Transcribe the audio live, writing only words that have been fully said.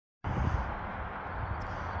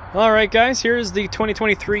Alright guys, here's the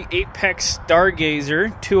 2023 Apex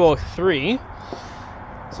Stargazer 203.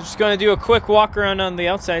 So just going to do a quick walk around on the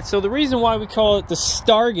outside. So the reason why we call it the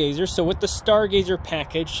Stargazer, so with the Stargazer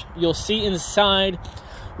package, you'll see inside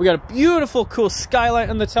we got a beautiful cool skylight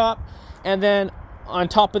on the top, and then on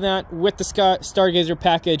top of that, with the Stargazer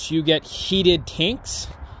package, you get heated tanks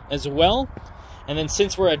as well. And then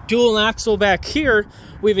since we're a dual axle back here,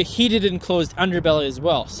 we have a heated enclosed underbelly as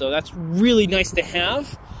well. So that's really nice to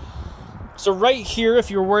have. So right here, if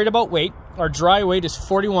you're worried about weight, our dry weight is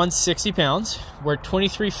 4160 pounds. We're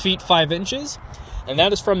 23 feet 5 inches. And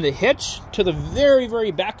that is from the hitch to the very, very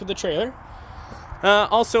back of the trailer.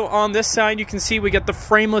 Also on this side, you can see we get the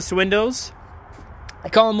frameless windows. I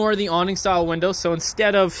call them more the awning style windows. So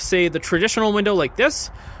instead of, say, the traditional window like this,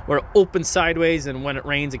 where it opens sideways and when it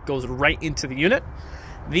rains, it goes right into the unit,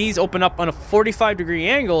 these open up on a 45-degree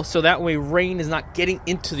angle, so that way rain is not getting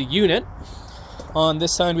into the unit. On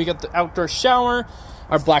this side, we got the outdoor shower,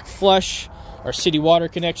 our black flush, our city water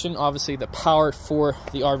connection, obviously the power for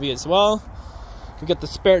the RV as well. We got the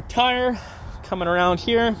spare tire coming around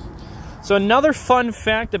here. So another fun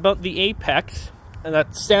fact about the Apex, and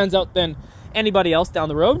that stands out than anybody else down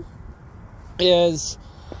the road, is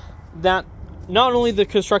that not only the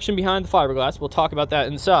construction behind the fiberglass, we'll talk about that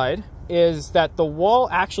inside, is that the wall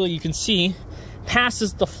actually, you can see,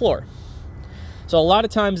 passes the floor. So a lot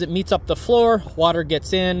of times it meets up the floor, water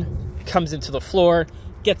gets in, comes into the floor,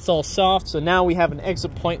 gets all soft. So now we have an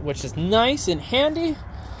exit point, which is nice and handy.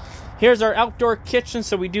 Here's our outdoor kitchen.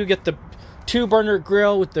 So we do get the 2-burner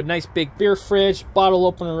grill with the nice big beer fridge, bottle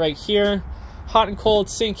opener right here, hot and cold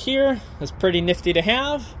sink here. That's pretty nifty to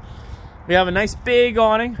have. We have a nice big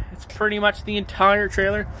awning. It's pretty much the entire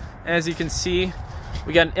trailer. As you can see,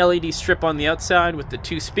 we got an LED strip on the outside with the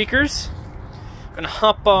 2 speakers. I'm gonna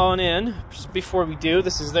hop on in. Just before we do,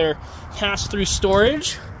 this is their pass-through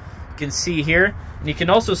storage. You can see here, and you can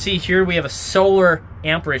also see here we have a solar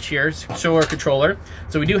amperage here, solar controller.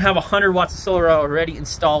 So we do have 100 watts of solar already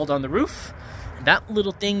installed on the roof. That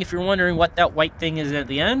little thing, if you're wondering what that white thing is at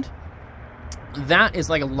the end, that is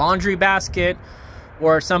like a laundry basket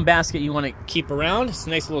or some basket you want to keep around. It's a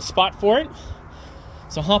nice little spot for it.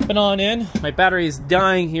 So hopping on in, my battery is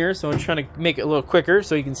dying here, so I'm trying to make it a little quicker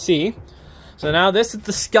so you can see. So now this is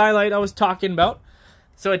the skylight I was talking about.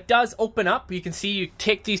 So it does open up. You can see you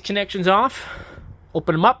take these connections off,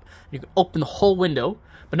 open them up, you can open the whole window.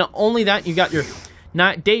 But not only that, you got your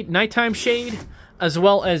nighttime shade as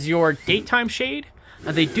well as your daytime shade.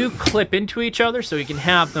 And they do clip into each other, so you can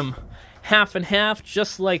have them half and half,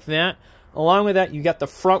 just like that. Along with that, you got the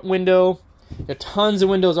front window. You got tons of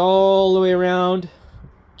windows all the way around.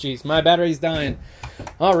 Jeez, my battery's dying.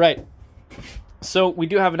 All right. So we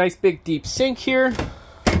do have a nice big deep sink here.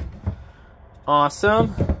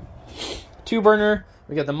 Awesome. 2-burner.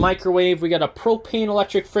 We got the microwave. We got a propane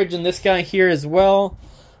electric fridge in this guy here as well.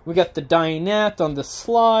 We got the dinette on the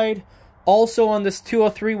slide. Also on this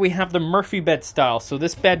 203, we have the Murphy bed style. So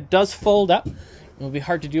this bed does fold up. It'll be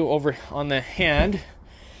hard to do over on the hand.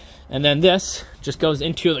 And then this just goes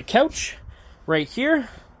into the couch right here.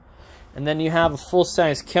 And then you have a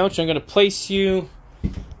full-size couch. I'm going to place you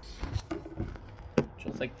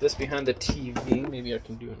just like this behind the TV. Maybe I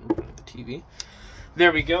can do it in front of the TV.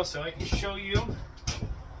 There we go. So I can show you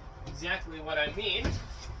exactly what I mean.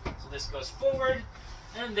 So this goes forward,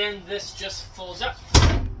 and then this just folds up.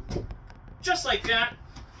 Just like that.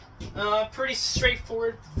 Pretty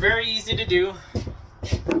straightforward. Very easy to do.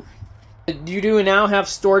 You do now have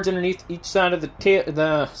storage underneath each side of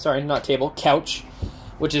the couch,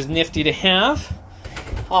 which is nifty to have.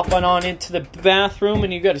 Hopping on into the bathroom,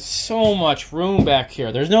 and you got so much room back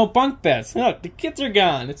here. There's no bunk beds. Look, the kids are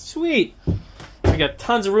gone. It's sweet. We got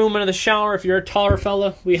tons of room under the shower. If you're a taller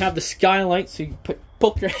fella, we have the skylight, so you can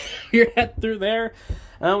poke your head through there.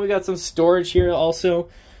 We got some storage here also.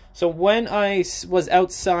 So when I was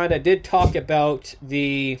outside, I did talk about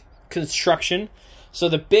the construction. So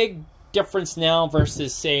the big difference now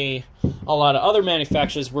versus, say, a lot of other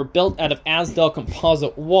manufacturers were built out of Azdel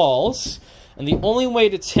composite walls. And the only way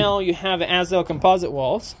to tell you have Azdel composite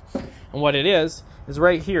walls and what it is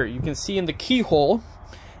right here. You can see in the keyhole,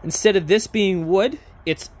 instead of this being wood,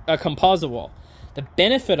 it's a composite wall. The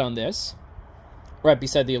benefit on this, right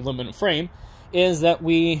beside the aluminum frame, is that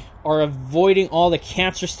we are avoiding all the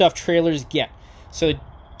cancer stuff trailers get. So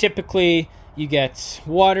typically you get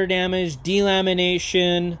water damage,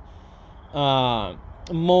 delamination,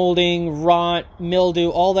 molding, rot, mildew,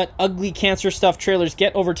 all that ugly cancer stuff trailers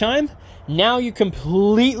get over time. Now you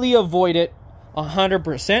completely avoid it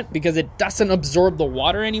 100% because it doesn't absorb the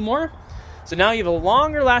water anymore. So now you have a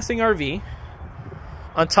longer lasting RV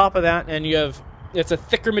on top of that, and you have It's a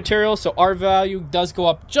thicker material, so R value does go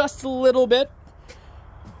up just a little bit.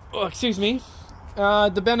 Oh, excuse me.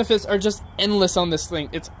 The benefits are just endless on this thing.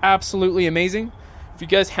 It's absolutely amazing. If you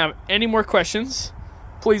guys have any more questions,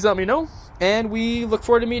 please let me know. And we look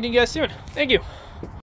forward to meeting you guys soon. Thank you.